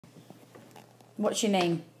What's your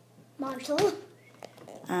name? Marshall.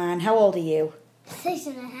 And how old are you?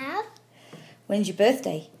 6.5. When's your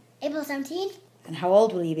birthday? April 17th. And how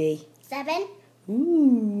old will you be? 7.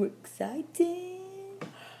 Ooh, exciting.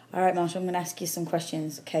 All right, Marshall, I'm going to ask you some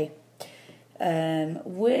questions, okay?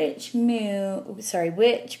 Which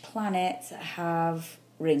planets have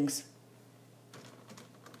rings?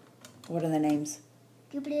 What are their names?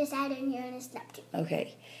 Jupiter, Saturn, Uranus, Neptune.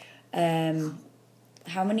 Okay.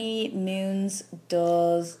 How many moons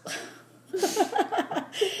does...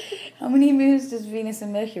 How many moons does Venus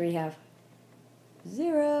and Mercury have?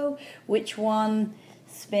 0. Which one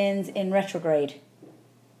spins in retrograde?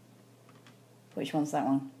 Which one's that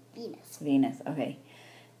one? Venus. Venus, okay.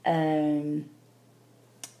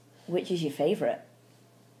 Which is your favourite?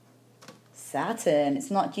 Saturn. It's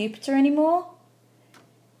not Jupiter anymore?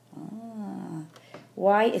 Ah.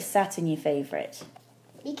 Why is Saturn your favourite?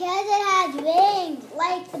 Because it has rings,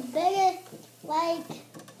 like the biggest, like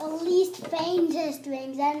the least faintest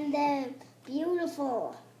rings, and they're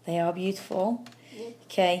beautiful. They are beautiful. Yeah.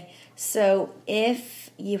 Okay, so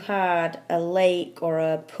if you had a lake or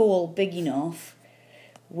a pool big enough,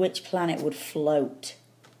 which planet would float?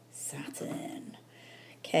 Saturn.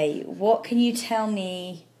 Okay, what can you tell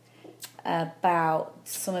me about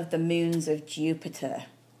some of the moons of Jupiter?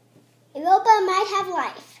 Europa might have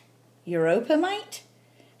life. Europa might?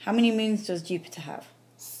 How many moons does Jupiter have?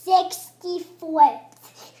 64.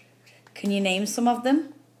 Can you name some of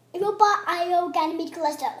them? Europa, Io, Ganymede,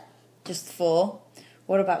 Callisto. Just 4.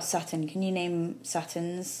 What about Saturn? Can you name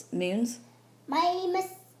Saturn's moons? Mimas,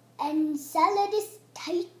 Enceladus,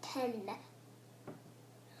 Titan.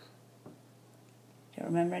 Don't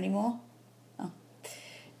remember any more? Oh.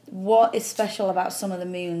 What is special about some of the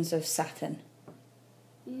moons of Saturn?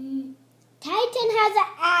 Titan has an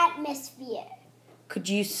atmosphere. Could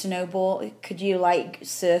you snowboard? Could you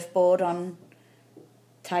surfboard on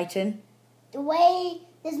Titan?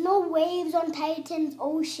 There's no waves on Titan's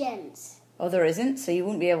oceans. Oh, there isn't, so you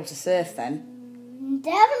wouldn't be able to surf then.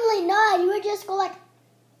 Definitely not. You would just go like.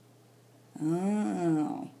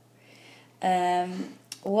 Oh.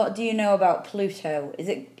 What do you know about Pluto? Is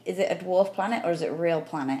it a dwarf planet or is it a real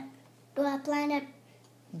planet? Dwarf planet.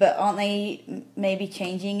 But aren't they maybe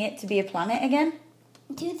changing it to be a planet again?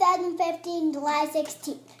 2015, July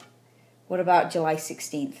 16th. What about July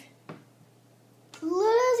 16th?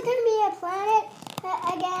 Pluto's going to be a planet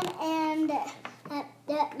again, and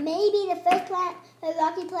maybe the first planet, a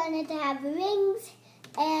rocky planet to have rings,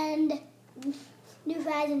 and New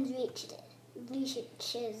Horizons reaches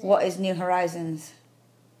it. What is New Horizons?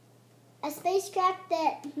 A spacecraft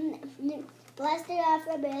that blasted off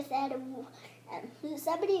from Earth, and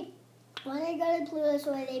somebody wanted to go to Pluto,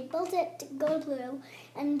 so they built it to go to Pluto,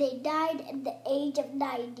 and they died at the age of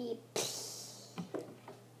 90.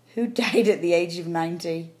 Who died at the age of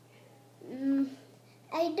 90?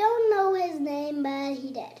 I don't know his name, but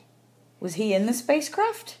he did. Was he in the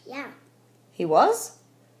spacecraft? Yeah. He was?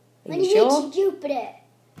 Are When you he sure? reached Jupiter.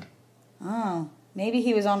 Oh, maybe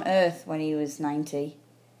he was on Earth when he was 90,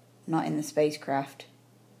 not in the spacecraft.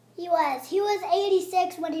 He was. He was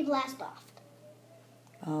 86 when he blasted off.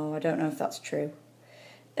 Oh, I don't know if that's true.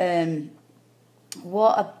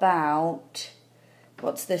 What about...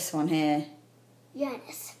 What's this one here?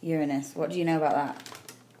 Uranus. Uranus. What do you know about that?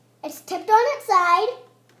 It's tipped on its side.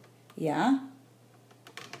 Yeah?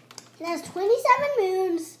 It has 27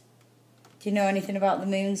 moons. Do you know anything about the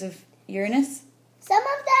moons of Uranus? Some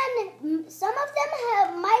of them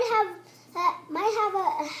might have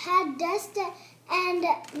had dust and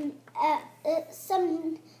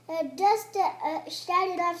some dust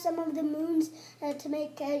scattered off some of the moons to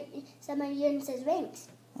make some of Uranus's rings.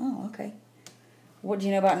 Oh, okay. What do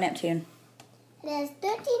you know about Neptune? It has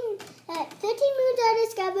 13 moons are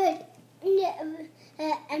discovered,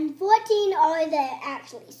 and 14 are there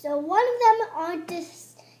actually. So one of them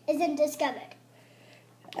isn't discovered.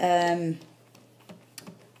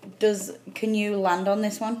 Can you land on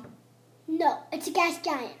this one? No, it's a gas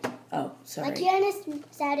giant. Oh, sorry. Like Uranus,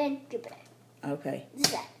 Saturn, Jupiter. Okay. This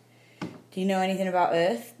is that. Do you know anything about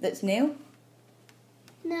Earth that's new?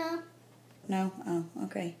 No. No? Oh,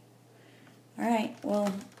 okay. All right, well,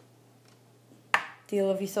 do you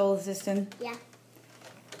love your solar system? Yeah.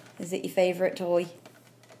 Is it your favourite toy?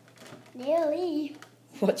 Nearly.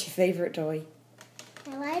 What's your favourite toy?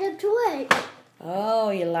 I light up torch. Oh,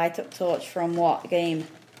 you light up torch from what game?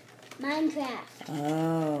 Minecraft.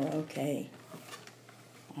 Oh, okay.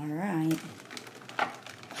 All right.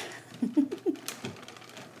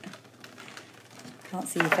 Can't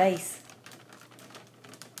see your face.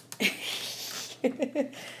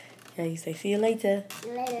 Okay, so see you later. See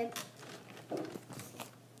you later.